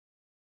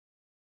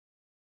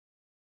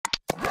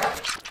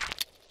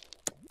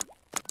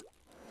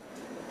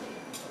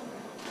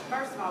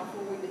all,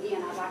 before we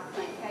begin, I'd like to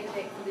thank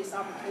KTEC for this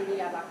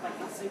opportunity. I'd like to thank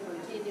my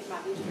superintendent,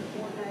 my district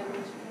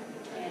coordinators,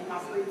 and my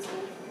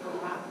principal for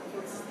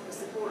the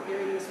support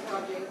during this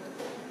project.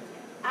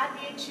 I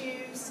did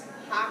choose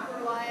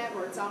Vernier Lab,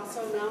 or it's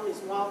also known as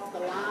Walk the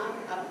Line.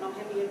 I don't know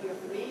how many of you are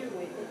familiar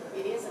with it.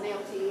 It is an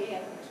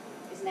LTF,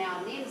 which is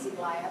now a Ramsey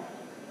Lab.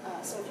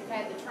 So if you've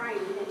had the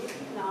training, and if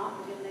you've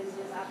not, the good news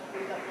is I've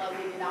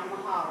uploaded it on the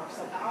holler.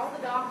 So all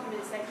the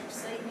documents that you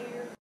see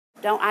here,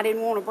 I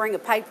didn't want to bring a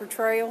paper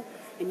trail,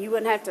 and you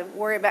wouldn't have to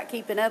worry about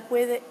keeping up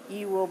with it.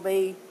 You will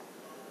be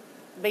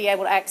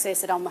able to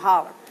access it on the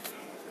holler.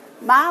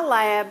 My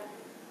lab,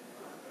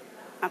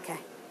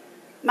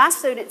 my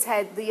students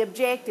had the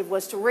objective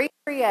was to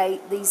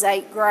recreate these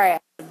 8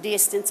 graphs of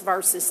distance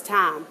versus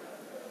time.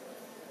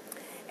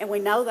 And we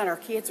know that our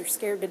kids are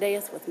scared to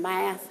death with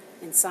math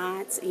and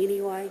science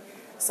anyway.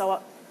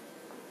 So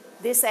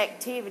this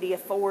activity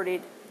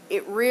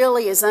it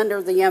really is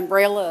under the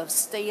umbrella of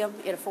STEM.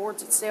 It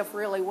affords itself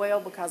really well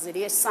because it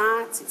is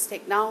science, it's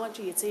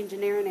technology, it's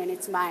engineering, and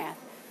it's math.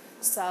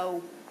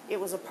 So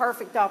it was a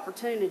perfect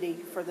opportunity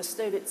for the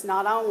students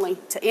not only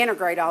to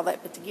integrate all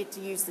that, but to get to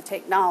use the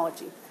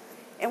technology.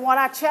 And what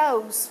I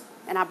chose,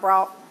 and I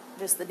brought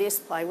just the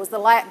display, was the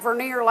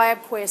Vernier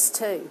Lab-Quests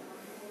 2.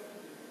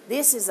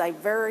 This is a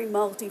very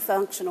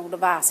multifunctional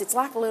device. It's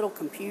like a little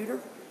computer.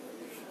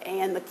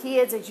 And the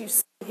kids, as you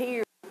see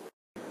here,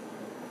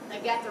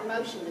 they've got their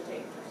motion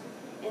detectors.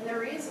 And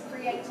there is a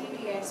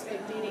creativity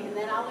aspect in it, and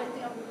then I let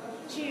them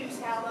choose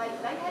how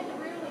they had to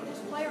really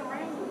just play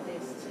around with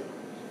this to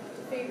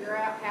figure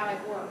out how it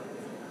worked.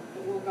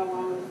 And we'll go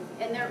on.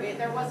 And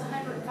there was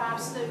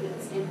 105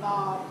 students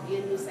involved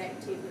in this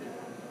activity.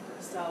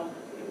 So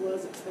it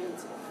was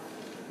expensive.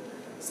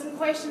 Some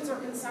questions or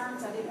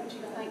concerns. I didn't want you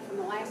to think from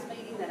the last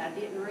meeting that I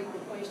didn't read the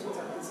questions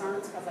or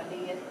concerns, because I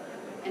did.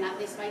 And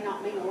this may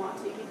not mean a lot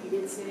to you if you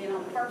didn't sit in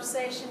on the first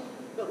session,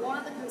 but one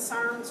of the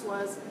concerns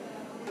was,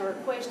 or a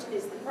question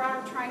is, the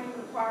prior training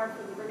required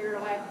for the Vernier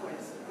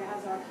Lab-Quests.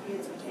 Guys, our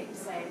kids would take to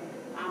say,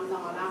 I'm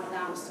a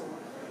dinosaur,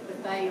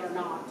 but they are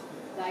not.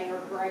 They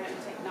are great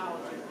at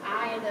technology.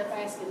 I end up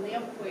asking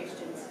them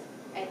questions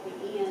at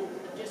the end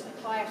of just a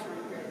classroom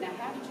period. Now,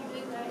 how did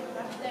you do that?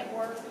 How did that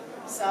work?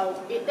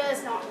 So it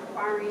does not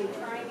require any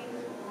training,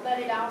 but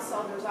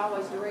there's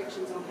always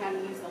directions on how to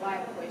use the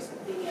Lab-Quests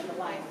with any of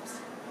the labs.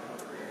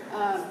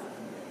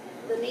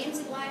 The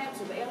Ramsey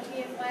labs or the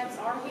LTF labs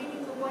are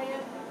hitting the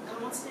web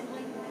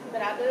constantly,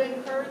 but I do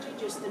encourage you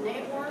just to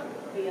network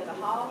via the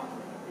holler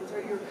and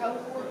through your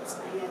cohorts,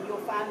 and you'll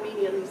find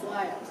many of these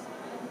labs.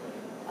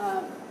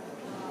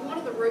 One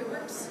of the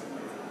rubrics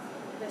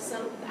that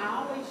I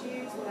always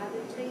use when I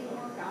do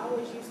teamwork, I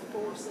always use the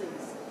 4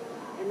 C's.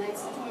 And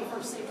that's the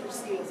 21st century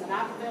skills. And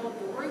I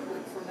developed a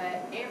rubric for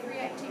that every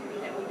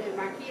activity that we do.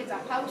 My kids, I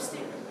post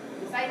it.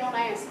 If they don't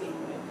ask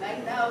anyone, they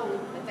know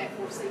that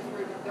 4 C's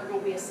rubric, they're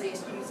going to be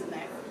assessed using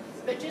that.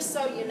 But just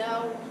so you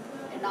know,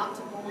 and not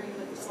to bore you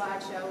with the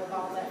slideshow of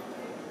all that,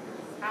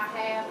 I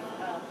have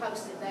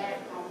posted that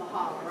on the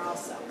holler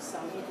also, so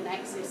you can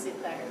access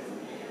it there.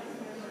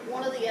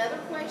 One of the other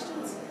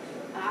questions,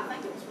 I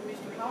think it was from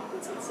Mr.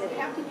 Hawkins, it said,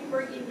 how can you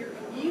bring in your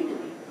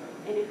community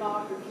and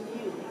involve your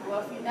community?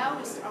 Well, if you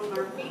noticed on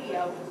our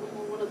video,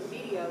 one of the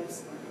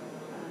videos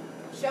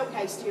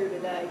showcased here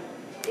today,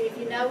 if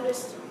you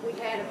noticed, we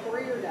had a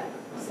career day.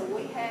 So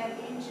we had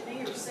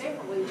engineers,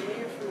 several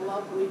engineers from the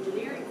local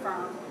engineering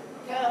firm,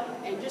 come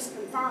and just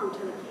confirm to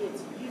the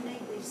kids, you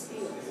need these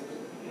skills.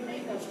 You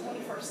need those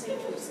 21st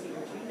century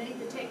skills. You need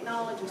the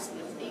technology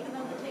skills. Even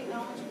though the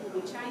technology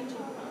will be changing,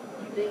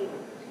 you need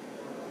them.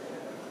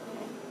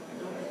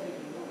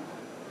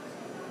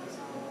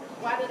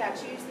 Why did I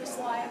choose this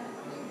lab?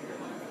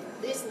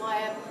 This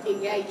lab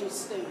engages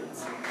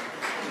students.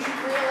 You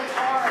really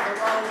are the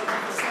role of the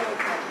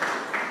facilitator.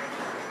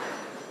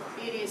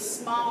 It is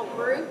small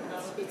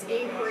groups, it's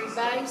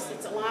inquiry-based,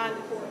 it's aligned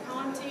to core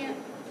content.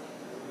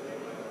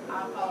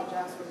 I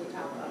apologize for the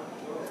typo.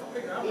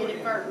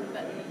 Inadvertent,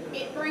 but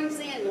it brings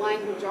in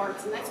language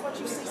arts, and that's what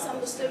you see some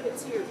of the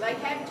students here. They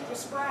have to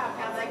describe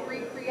how they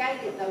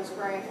recreated those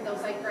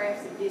 8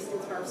 graphs of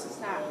distance versus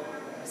time.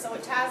 So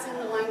it ties in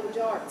the language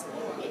arts.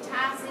 It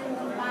ties in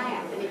the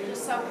math, and it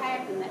just so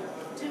happened that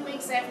 2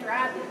 weeks after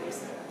I did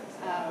this,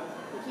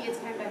 the kids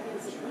came back in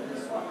and said,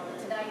 this is what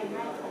today in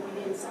math what we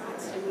did in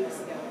science 2 weeks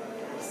ago.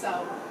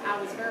 So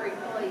I was very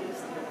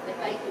pleased that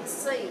they could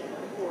see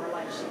the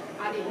correlation.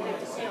 I didn't have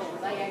to tell them.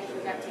 They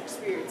actually got to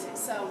experience it.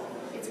 So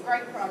it's a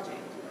great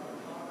project.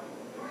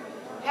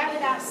 How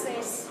did I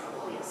assess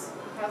this?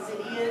 Because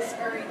it is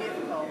very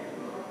difficult.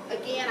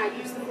 Again, I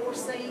use the 4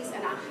 C's,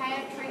 and I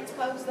have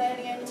transposed that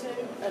into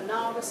a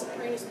novice,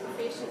 apprentice,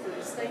 proficient, and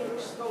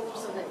distinguished score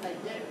so that they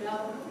do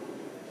know.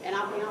 And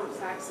I'll be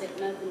honest, I accept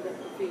nothing but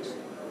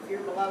proficient. If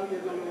you're below,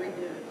 you're going to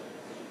redo it.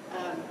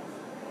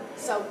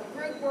 So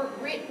group work,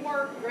 written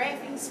work,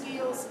 graphing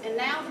skills, and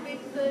now the big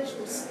push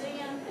with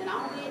STEM and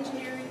all the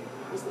engineering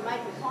is to make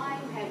a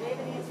claim, have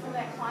evidence for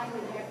that claim,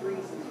 and have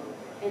reason.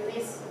 And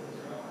this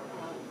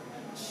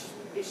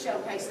is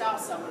showcased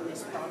also in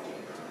this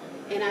project.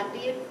 And I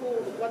did pull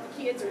what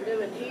the kids are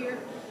doing here.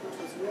 which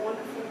was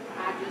wonderful.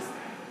 I just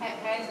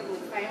haphazardly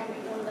found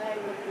it one day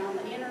looking on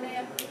the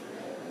internet.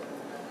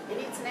 And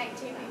it's an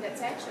activity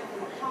that's actually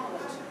from a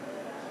college.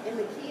 And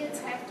the kids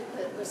have to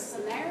put the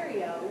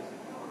scenario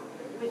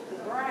with the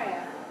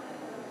graph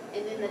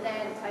and then the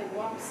data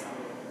table also.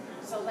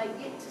 So they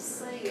get to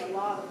see a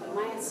lot of the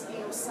math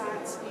skills,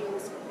 science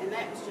skills, and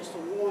that was just a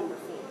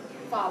wonderful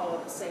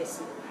follow-up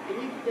assessment.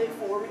 And you can do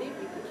formative,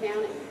 you can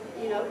count it,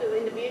 do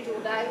individual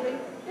daily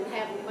and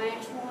have them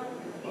match one.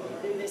 You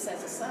can do this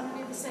as a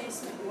summative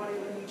assessment,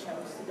 whatever you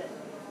chose to do.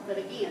 But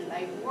again,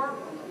 they work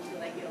on it until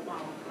they get a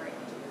model correct.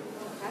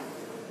 Okay?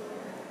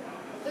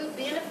 Who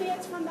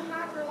benefits from the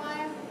Hyper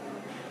Lab?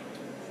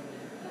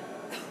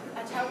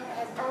 I told you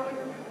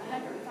earlier,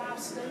 105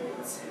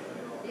 students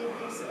did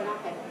this, but I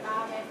had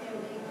 5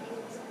 FMD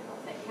kids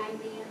that came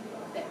in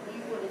that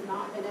you would have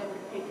not been able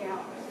to pick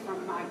out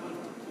from my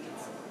gifted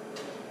kids.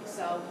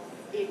 So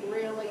it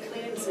really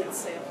lends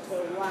itself to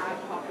a wide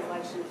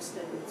population of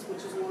students,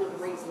 which is one of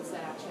the reasons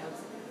that I chose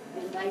it.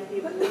 And they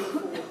did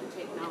wonderful with the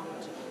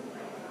technology.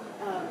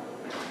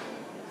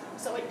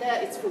 So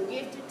it's from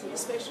gifted to the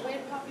special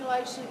ed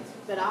population,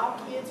 but all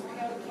kids are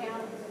held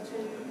accountable to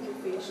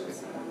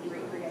proficiency on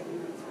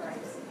recreating these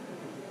grades.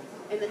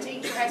 And the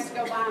teacher has to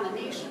go by an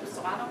initial,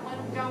 so I don't let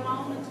them go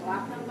on until I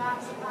come by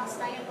and put my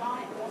stamp on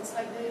it. And once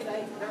they do,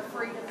 they're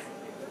free to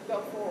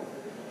go forward.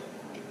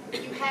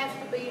 You have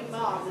to be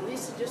involved, and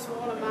this is just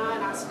one of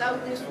mine. I stole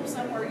this from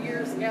somewhere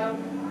years ago,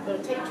 but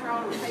a teacher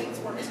on repeats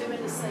work 2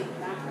 in the seat,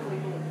 and I truly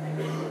believe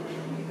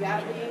that. You've got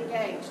to be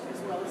engaged as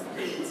well as the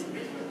kids.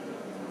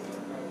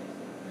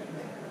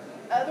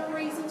 Other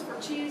reasons for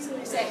choosing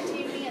this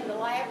activity in the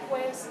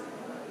Lab-Quests,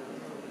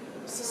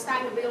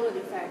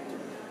 sustainability factor.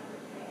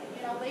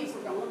 These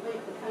are going to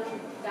become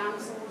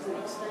dinosaurs and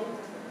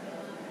extinct,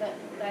 but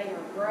they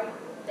are great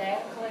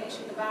data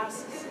collection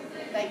devices.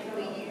 They can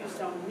be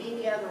used on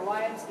many other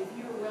labs. If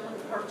you are willing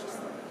to purchase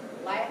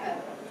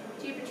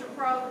temperature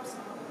probes,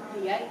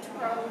 pH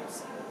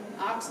probes,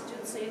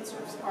 oxygen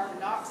sensors, carbon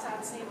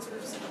dioxide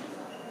sensors,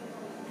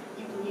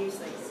 you can use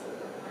these.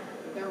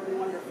 They're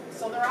wonderful.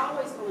 So they're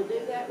always going to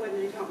do that, whether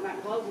you're talking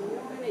about global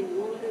warming and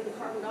you want to do the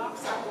carbon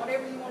dioxide,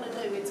 whatever you want to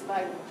do, it's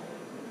available.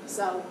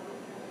 So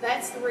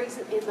that's the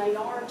reason, and they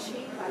are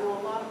cheap. I know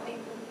a lot of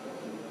people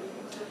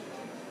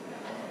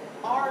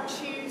are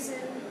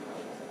choosing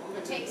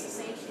the Texas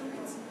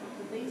Instruments.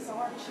 These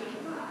are cheap,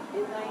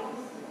 and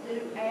they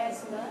do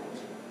as much.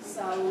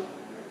 So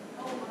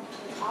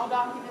all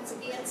documents,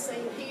 again,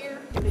 seen here,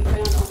 can be found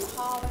on the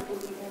holler.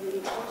 If you have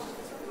any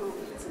questions or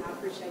comments, and I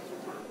appreciate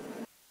your time.